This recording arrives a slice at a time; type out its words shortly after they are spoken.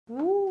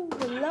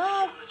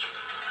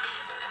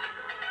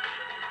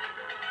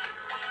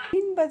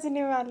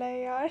बजने वाला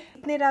है यार.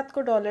 इतने रात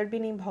को डॉलर भी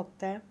नहीं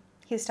भौंकता है.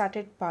 He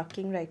started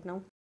barking right now.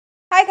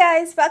 Hi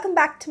guys, welcome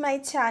back to my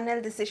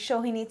channel. This is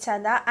SOHINI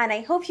CHANDA and I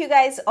hope you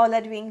guys all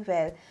are doing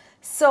well.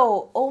 So,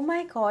 oh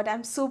my god,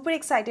 I'm super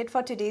excited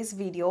for today's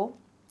video.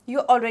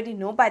 You already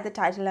know by the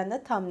title and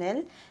the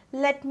thumbnail.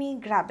 Let me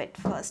grab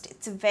it first.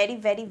 It's very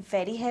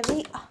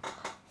heavy.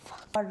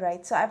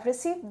 Alright, so I've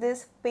received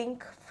this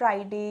Pink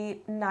Friday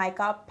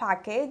Nykaa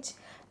package.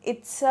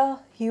 It's a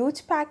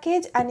huge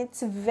package and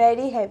it's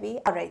very heavy.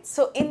 Alright,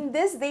 so in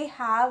this they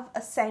have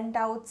sent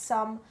out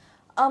some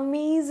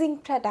amazing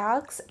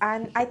products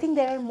and I think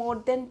there are more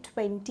than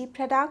 20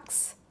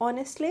 products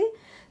honestly.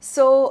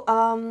 So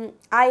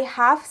I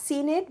have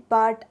seen it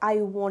but I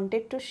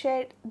wanted to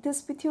share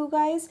this with you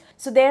guys.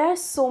 So there are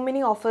so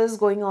many offers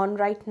going on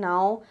right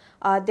now.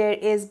 There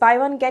is buy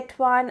one get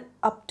one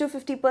up to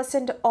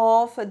 50%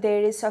 off.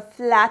 There is a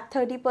flat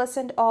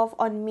 30% off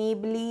on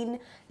Maybelline,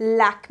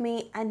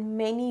 Lakme and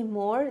many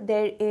more.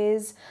 There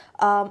is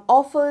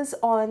offers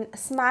on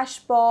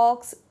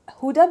Smashbox,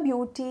 Huda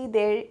Beauty,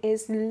 there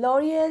is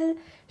L'Oreal,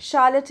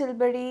 Charlotte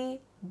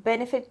Tilbury,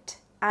 Benefit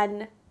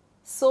and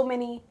so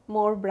many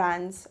more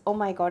brands. Oh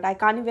my god, I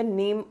can't even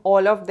name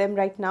all of them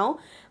right now.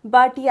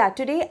 But yeah,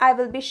 today I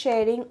will be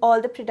sharing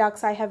all the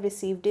products I have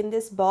received in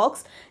this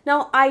box.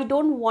 Now I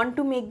don't want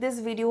to make this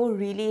video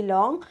really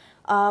long,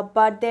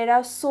 but there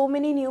are so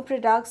many new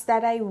products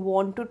that I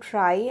want to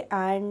try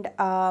and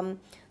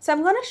so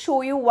I'm gonna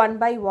show you one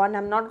by one.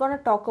 I'm not gonna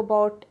talk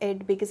about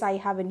it because I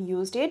haven't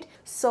used it.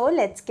 So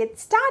let's get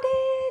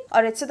started.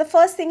 Alright, so the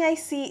first thing I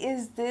see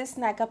is this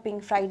Nykaa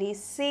Pink Friday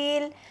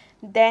sale.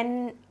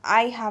 Then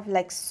I have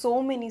like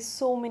so many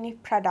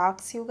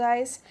products, you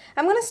guys.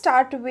 I'm gonna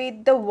start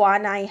with the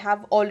one I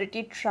have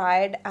already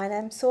tried and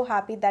I'm so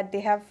happy that they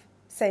have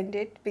sent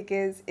it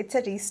because it's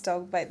a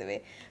restock, by the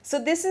way.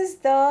 So this is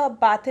the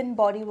Bath &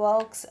 Body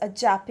Works a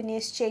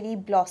Japanese Cherry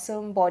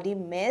Blossom Body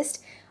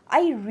Mist.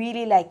 I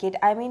really like it.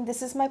 I mean,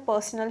 this is my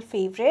personal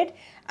favorite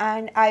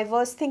and I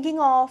was thinking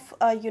of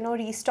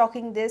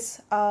restocking this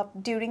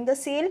during the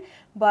sale,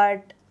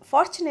 but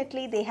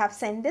fortunately they have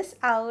sent this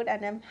out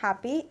and I'm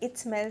happy. It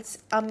smells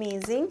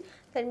amazing.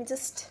 Let me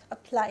just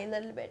apply a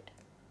little bit.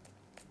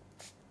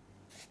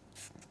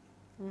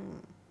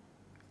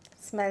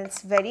 Smells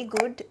very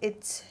good.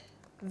 It's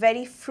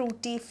very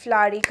fruity,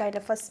 flowery kind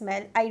of a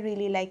smell. I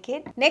really like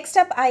it. Next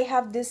up I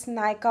have this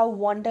Nykaa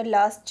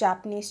Wanderlust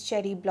Japanese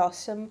Cherry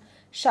Blossom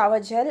Shower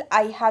Gel.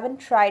 I haven't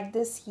tried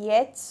this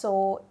yet,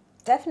 so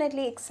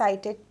definitely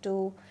excited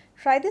to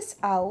try this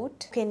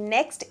out. Okay,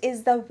 next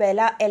is the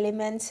Wella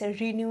Elements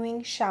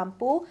Renewing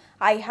Shampoo.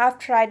 I have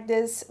tried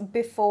this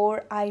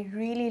before. I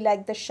really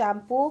like the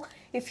shampoo.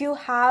 If you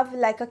have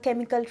like a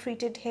chemical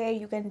treated hair,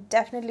 you can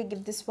definitely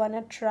give this one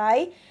a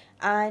try.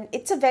 And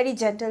it's a very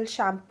gentle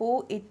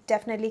shampoo. It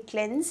definitely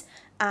cleanses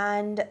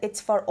and it's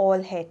for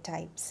all hair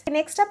types.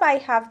 Next up I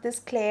have this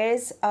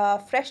Klairs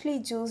freshly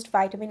juiced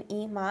vitamin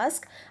E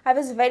mask. I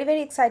was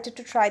very excited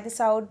to try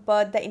this out,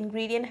 but the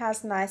ingredient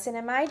has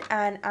niacinamide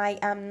and I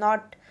am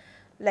not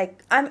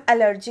I'm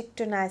allergic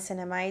to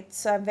niacinamide,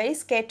 so I'm very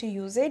scared to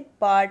use it.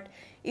 But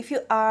if you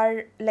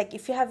are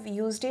if you have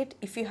used it,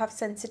 if you have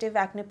sensitive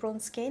acne prone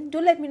skin, do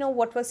let me know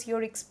what was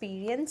your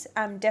experience.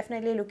 I'm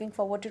definitely looking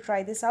forward to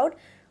try this out,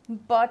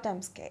 but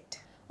I'm scared.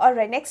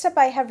 Alright, next up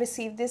I have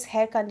received this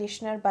hair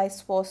conditioner by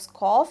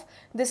Schwarzkopf.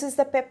 This is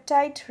the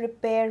Peptide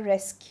Repair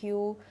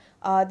Rescue.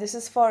 This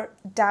is for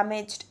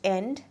damaged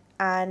end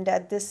and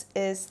this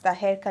is the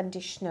hair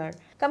conditioner.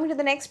 Coming to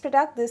the next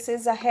product, this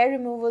is a hair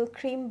removal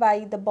cream by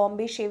the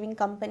Bombay Shaving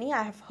Company.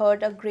 I have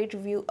heard a great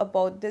review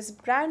about this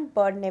brand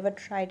but never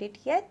tried it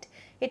yet.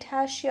 It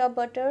has shea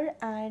butter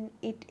and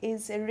it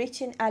is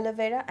rich in aloe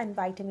vera and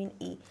vitamin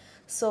E.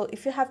 So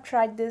if you have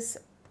tried this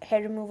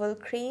hair removal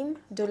cream,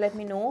 do let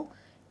me know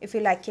if you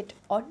like it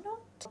or not.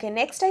 Okay,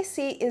 next I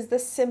see is the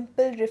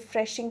Simple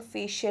Refreshing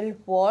Facial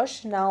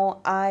Wash. Now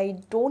I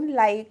don't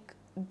like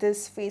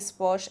this face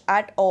wash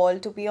at all,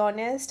 to be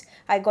honest.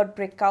 I got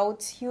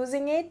breakouts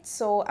using it,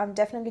 so I'm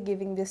definitely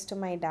giving this to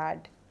my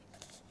dad.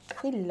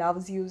 He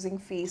loves using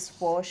face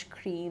wash,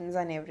 creams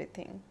and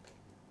everything.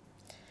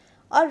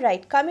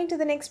 Alright, coming to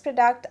the next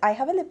product, I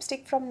have a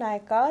lipstick from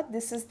Nykaa.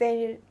 This is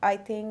their, I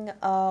think,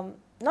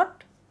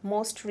 not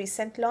most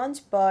recent launch,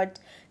 but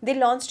they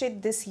launched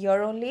it this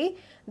year only.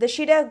 The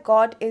shade I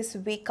got is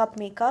Wake Up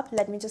Makeup.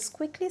 Let me just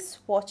quickly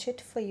swatch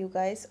it for you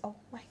guys. Oh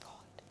my god.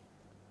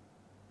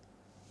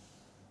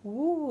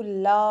 Ooh,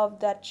 love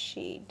that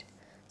shade.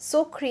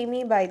 So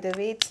creamy, by the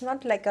way. It's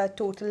not like a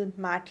total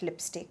matte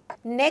lipstick.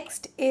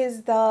 Next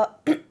is the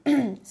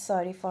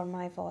sorry for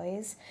my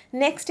voice.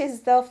 Next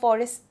is the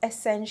Forest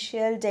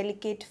Essential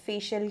Delicate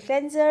Facial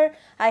Cleanser.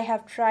 I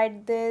have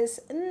tried this.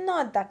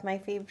 Not that my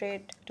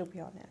favorite, to be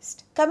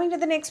honest. Coming to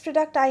the next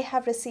product, I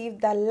have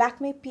received the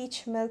Lakme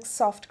Peach Milk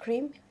Soft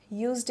Cream.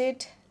 Used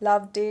it,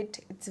 loved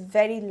it. It's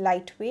very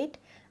lightweight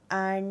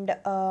and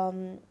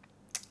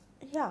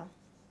yeah,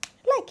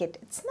 like it.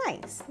 It's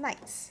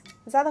nice.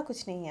 ज़्यादा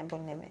कुछ नहीं है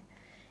बोलने में.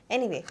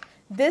 Anyway,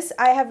 this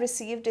I have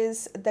received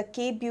is the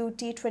K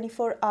Beauty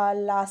 24-hour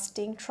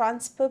lasting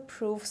transfer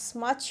proof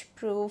smudge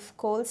proof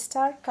Kohl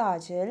Star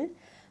Kajal.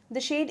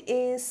 The shade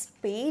is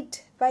Spade,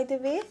 by the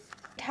way.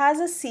 It has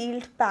a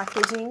sealed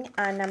packaging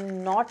and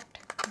I'm not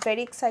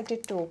very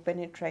excited to open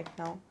it right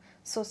now.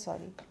 So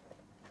sorry.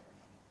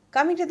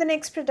 Coming to the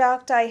next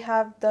product, I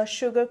have the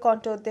Sugar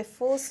Contour de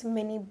Force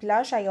Mini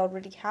Blush. I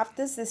already have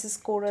this. This is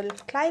Coral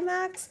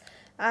Climax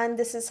and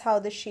this is how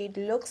the shade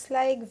looks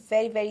like.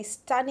 Very, very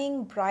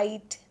stunning,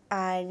 bright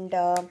and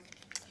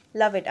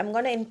love it. I'm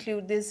going to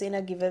include this in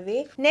a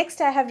giveaway.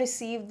 Next, I have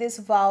received this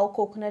Wow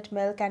Coconut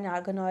Milk and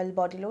Argan Oil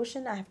Body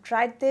Lotion. I have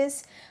tried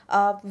this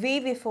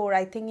way before,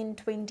 I think in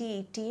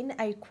 2018.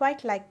 I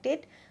quite liked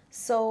it.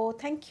 So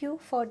thank you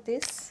for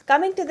this.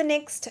 Coming to the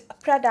next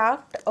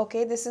product.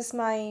 Okay, this is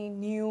my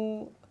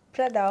new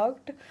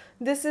product.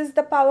 This is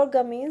the Power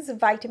Gummies,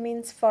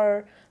 vitamins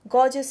for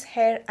gorgeous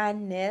hair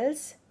and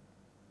nails.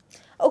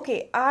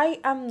 Okay, I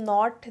am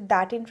not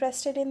that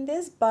interested in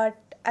this, but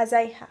as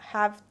I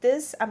have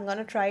this, I'm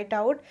gonna try it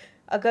out.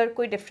 अगर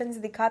कोई difference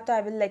दिखा तो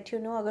I will let you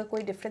know. अगर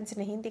कोई difference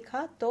नहीं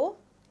दिखा तो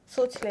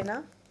सोच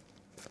लेना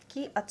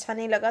कि अच्छा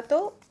नहीं लगा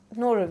तो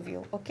no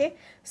review. Okay,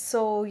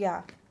 so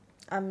yeah,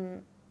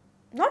 I'm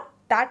not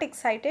that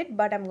excited,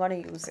 but I'm gonna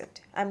use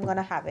it. I'm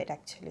gonna have it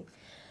actually.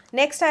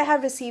 Next, I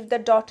have received the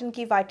Dot &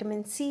 Key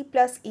Vitamin C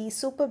plus E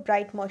Super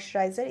Bright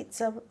Moisturizer.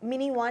 It's a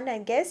mini one, I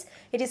guess.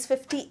 It is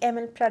 50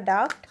 ml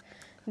product.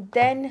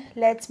 Then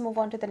let's move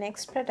on to the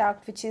next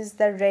product, which is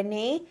the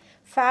Renee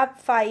Fab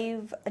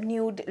 5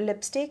 Nude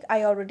Lipstick.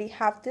 I already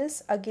have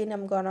this. Again,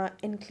 I'm gonna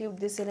include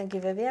this in a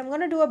giveaway. I'm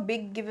gonna do a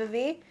big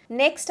giveaway.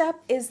 Next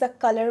up is the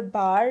Color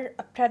Bar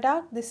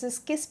product. This is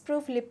Kiss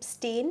Proof Lip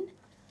Stain.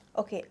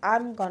 Okay,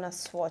 I'm gonna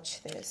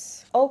swatch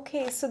this.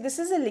 Okay, so this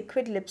is a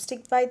liquid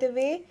lipstick, by the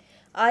way.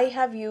 I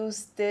have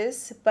used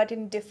this but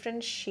in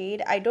different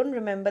shade. I don't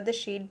remember the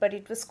shade, but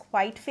it was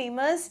quite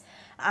famous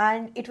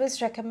and it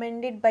was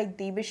recommended by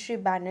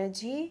Debashri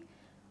Banerjee.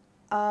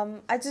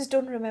 I just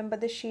don't remember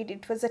the shade.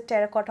 It was a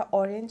terracotta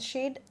orange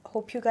shade.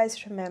 Hope you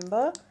guys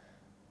remember.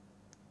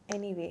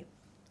 Anyway,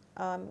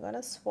 I'm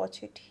gonna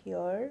swatch it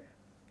here.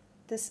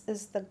 This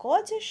is the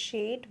gorgeous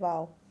shade.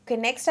 Wow. Okay,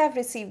 next I've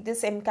received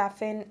this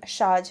M-Caffeine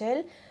shower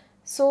gel.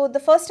 So the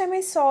first time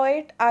I saw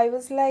it, I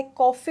was like,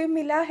 coffee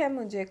mila hai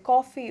mujhe,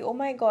 coffee, oh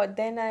my god.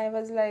 Then I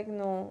was like,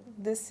 no,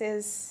 this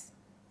is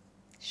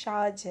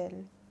shower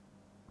gel.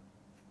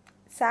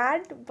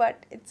 Sad,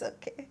 but it's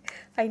okay.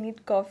 I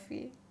need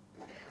coffee.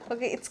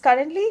 Okay, it's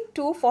currently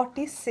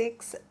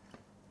 2:46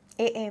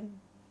 a.m.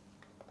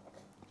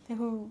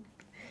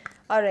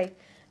 Alright,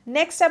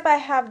 next up I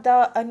have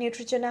the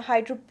Neutrogena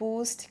Hydro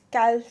Boost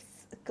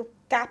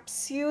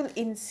Capsule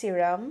in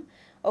Serum.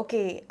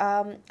 Okay,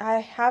 I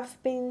have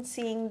been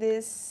seeing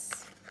this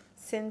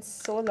since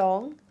so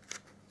long,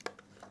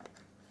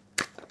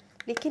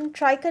 लेकिन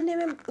try करने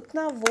में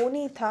उतना वो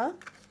नहीं था.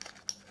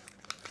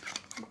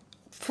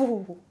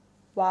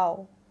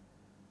 Wow,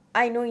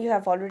 I know you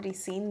have already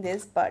seen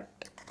this, but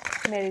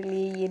मेरे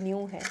लिए ये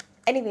new है.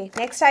 Anyway,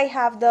 next I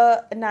have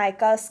the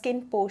Nykaa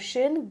Skin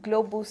Potion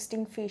Glow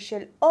Boosting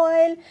Facial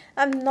Oil.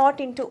 I'm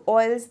not into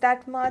oils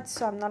that much,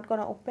 so I'm not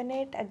gonna open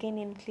it. Again,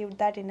 include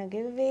that in a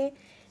giveaway.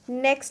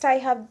 Next, I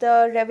have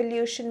the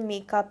Revolution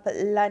Makeup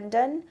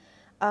London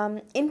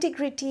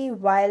Integrity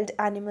Wild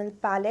Animal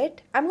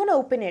Palette. I'm gonna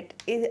open it.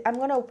 I'm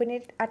gonna open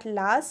it at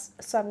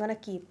last, so I'm gonna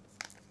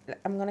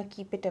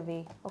keep it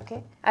away.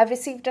 Okay. I've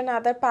received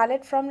another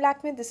palette from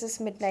Lakme. This is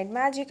Midnight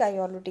Magic. I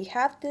already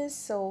have this,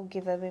 so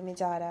giveaway में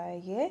जा रहा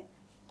है ये.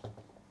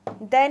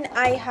 Then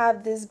I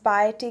have this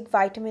Biotic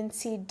Vitamin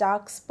C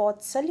Dark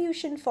Spot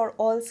Solution for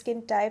all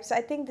skin types.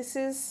 I think this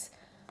is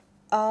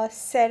a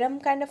serum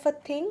kind of a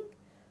thing.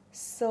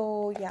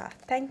 So yeah,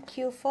 thank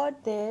you for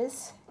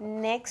this.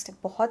 Next,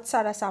 बहुत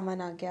सारा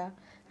सामान आ गया.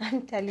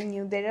 I'm telling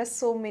you, there are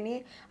so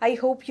many. I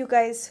hope you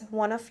guys,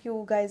 one of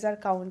you guys are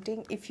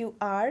counting. If you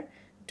are,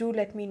 do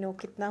let me know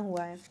कितना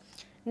हुआ है.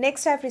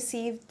 Next, I've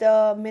received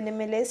the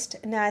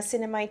Minimalist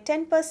Niacinamide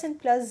 10%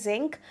 plus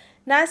zinc.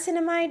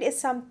 Niacinamide is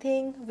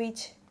something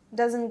which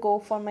doesn't go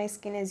for my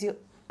skin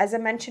as I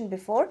mentioned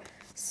before.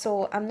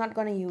 So I'm not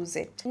gonna use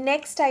it.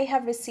 Next, I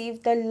have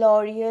received the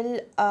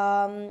L'Oreal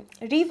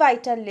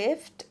Revita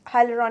Lift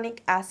Hyaluronic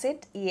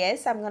Acid.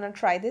 Yes, I'm gonna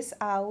try this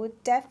out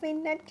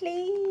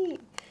definitely.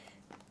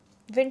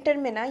 Winter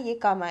में ना ये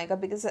काम आएगा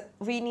because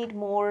we need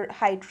more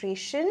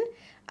hydration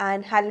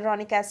and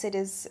hyaluronic acid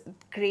is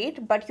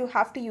great, but you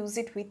have to use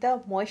it with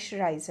a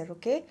moisturizer.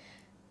 Okay,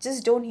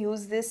 just don't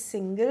use this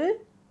single.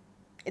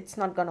 It's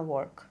not gonna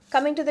work.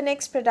 Coming to the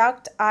next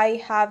product,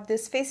 I have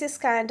this Faces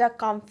Canada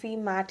Comfy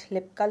Matte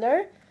Lip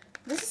Color.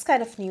 This is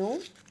kind of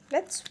new.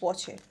 Let's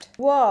swatch it.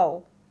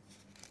 Wow.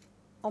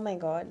 Oh my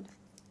god.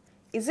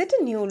 Is it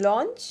a new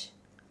launch?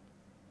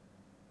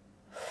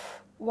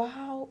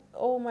 Wow.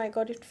 Oh my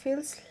god, it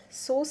feels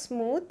so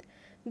smooth.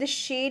 The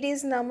shade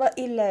is number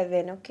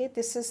 11. Okay,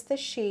 this is the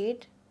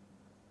shade.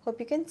 Hope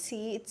you can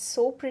see. It's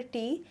so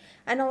pretty.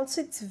 And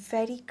also it's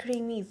very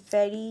creamy,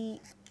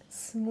 very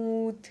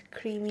smooth,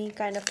 creamy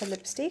kind of a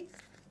lipstick.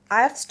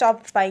 I have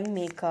stopped buying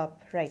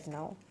makeup right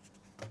now.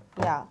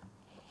 Yeah.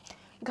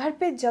 घर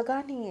पे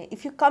जगह नहीं है.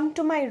 If you come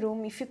to my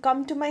room, if you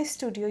come to my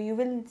studio, you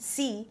will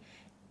see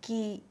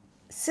कि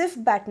सिर्फ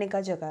बैठने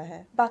का जगह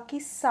है. बाकी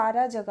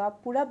सारा जगह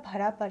पूरा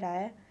भरा पड़ा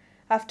है.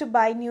 I have to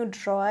buy new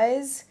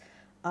drawers,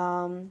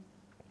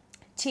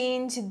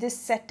 change this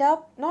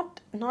setup,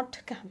 not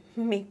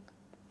make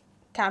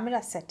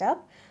camera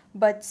setup,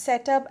 but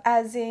setup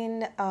as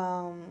in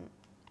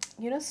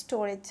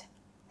storage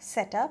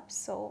setup.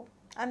 So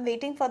I'm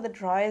waiting for the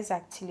drawers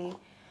actually.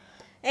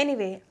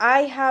 Anyway,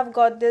 I have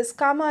got this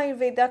Kama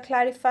Ayurveda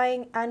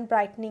clarifying and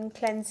brightening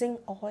cleansing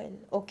oil.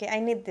 Okay, I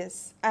need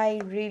this.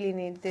 I really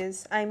need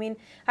this. I mean,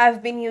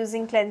 I've been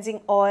using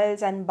cleansing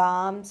oils and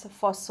balms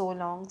for so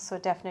long, so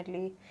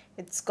definitely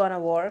it's gonna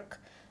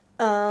work.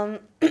 I'm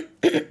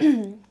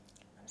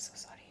so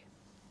sorry.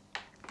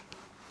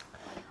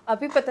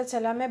 अभी पता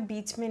चला मैं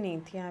बीच में नहीं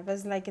थी. I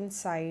was like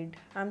inside.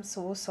 I'm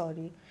so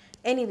sorry.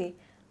 Anyway,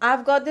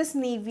 I've got this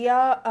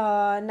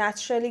Nivea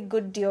Naturally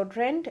Good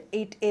Deodorant.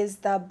 It is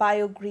the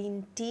Bio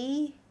Green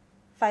Tea,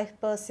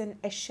 5%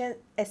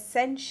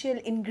 essential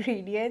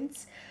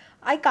ingredients.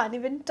 I can't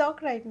even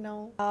talk right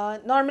now.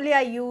 Normally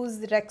I use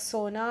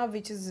Rexona,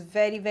 which is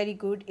very, very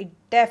good. It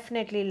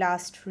definitely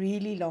lasts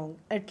really long.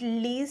 At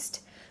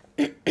least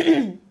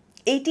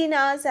 18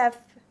 hours I've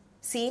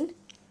seen.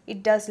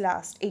 It does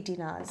last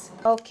 18 hours.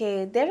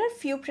 Okay, there are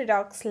few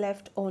products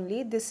left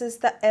only. This is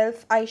the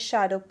e.l.f.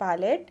 eyeshadow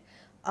palette.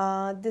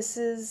 This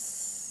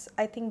is,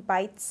 I think,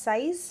 bite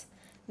size.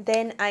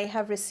 Then I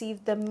have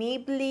received the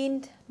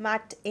Maybelline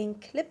matte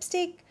ink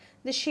lipstick.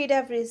 The shade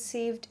I've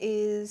received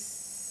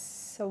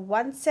is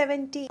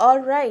 170.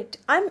 Alright,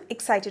 I'm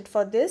excited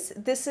for this.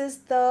 This is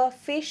the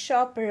Face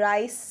Shop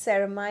Rice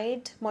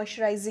Ceramide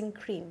Moisturizing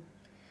Cream.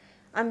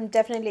 I'm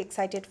definitely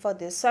excited for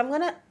this. So I'm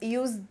gonna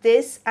use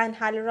this and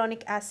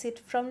hyaluronic acid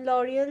from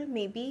L'Oreal,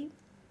 maybe.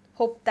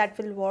 Hope that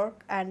will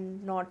work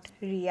and not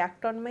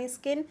react on my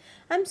skin.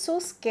 I'm so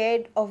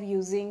scared of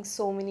using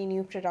so many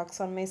new products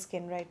on my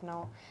skin right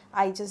now.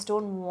 I just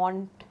don't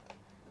want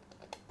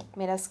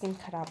mera skin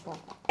kharab ho.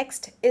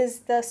 Next is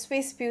the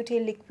Swiss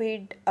Beauty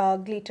Liquid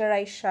Glitter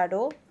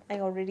Eyeshadow. I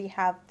already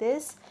have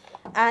this.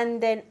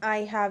 And then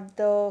I have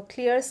the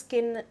Clear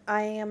Skin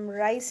I Am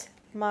Rice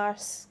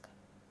Mask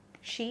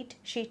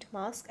sheet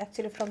mask,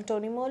 actually from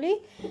Tony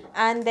Moly.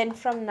 And then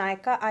from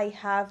Nykaa I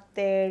have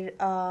their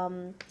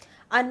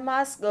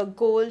Unmasked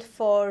Gold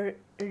for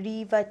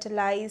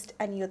revitalized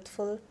and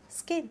youthful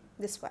skin.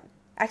 This one.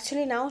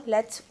 Actually, now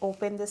let's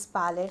open this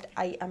palette.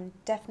 I am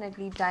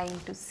definitely dying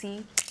to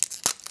see.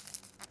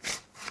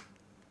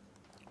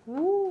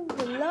 Ooh,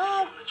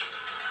 love.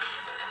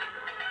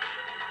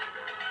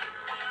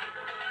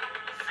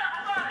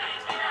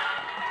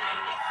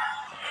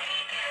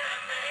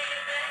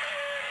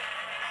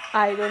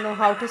 I don't know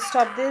how to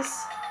stop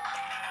this.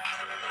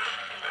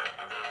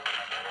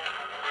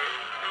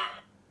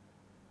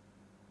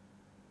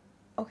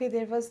 Okay,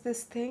 there was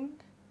this thing.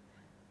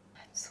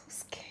 I'm so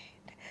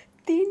scared.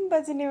 3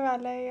 बजने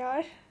वाला है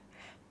यार.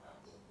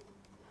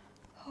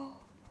 Oh,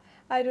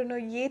 I don't know.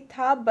 ये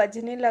था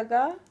बजने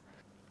लगा.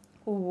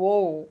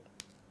 Whoa.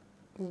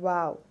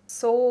 Wow.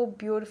 So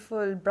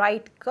beautiful.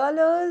 Bright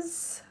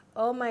colors.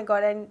 Oh my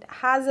god. And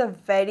has a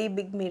very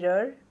big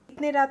mirror.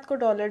 इतने रात को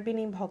डॉलर भी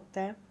नहीं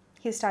भौंकता है.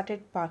 He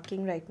started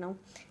barking right now.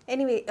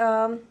 Anyway,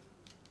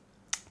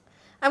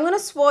 I'm gonna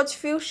swatch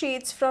few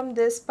shades from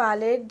this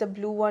palette. The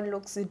blue one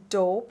looks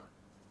dope.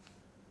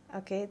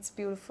 Okay, it's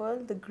beautiful.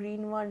 The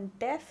green one,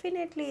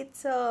 definitely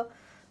it's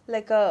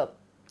like a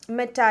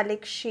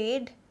metallic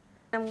shade.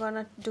 I'm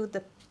gonna do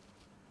the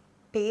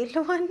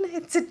pale one.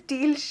 It's a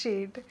teal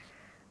shade.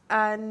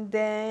 And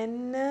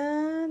then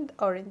the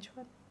orange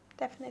one,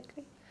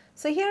 definitely.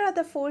 So here are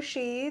the 4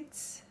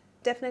 shades.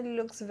 Definitely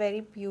looks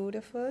very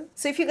beautiful.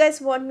 So if you guys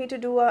want me to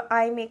do a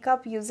eye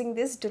makeup using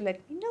this, do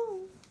let me know.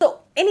 So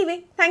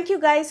anyway, thank you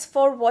guys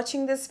for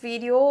watching this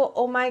video.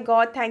 Oh my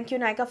god, thank you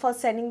Nykaa for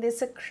sending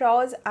this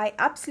across. I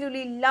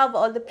absolutely love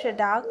all the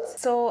products.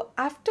 So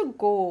I have to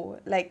go.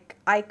 Like,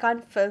 I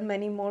can't film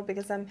anymore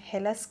because I'm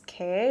hella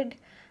scared.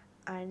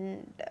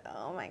 And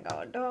oh my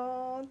god,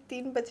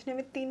 3 बजने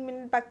में 3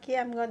 minutes बाकी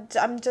है.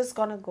 I'm just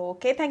gonna go.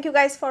 Okay, thank you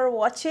guys for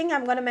watching.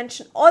 I'm gonna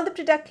mention all the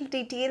product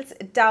details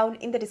down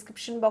in the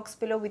description box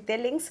below with their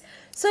links,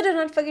 so do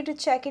not forget to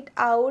check it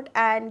out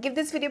and give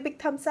this video a big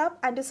thumbs up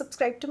and to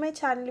subscribe to my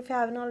channel if you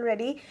haven't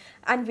already.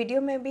 And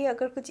video में भी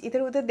अगर कुछ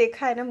इधर उधर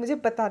देखा है ना, मुझे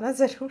बताना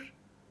ज़रूर.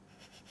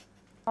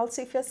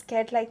 Also, if you're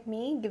scared like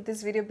me, give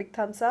this video a big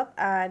thumbs up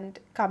and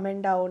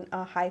comment down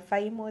a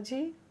hi-fi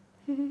emoji.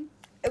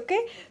 Okay,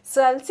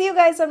 so I'll see you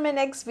guys on my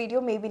next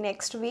video, maybe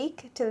next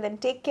week. Till then,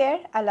 take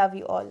care. I love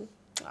you all.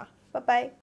 Bye bye.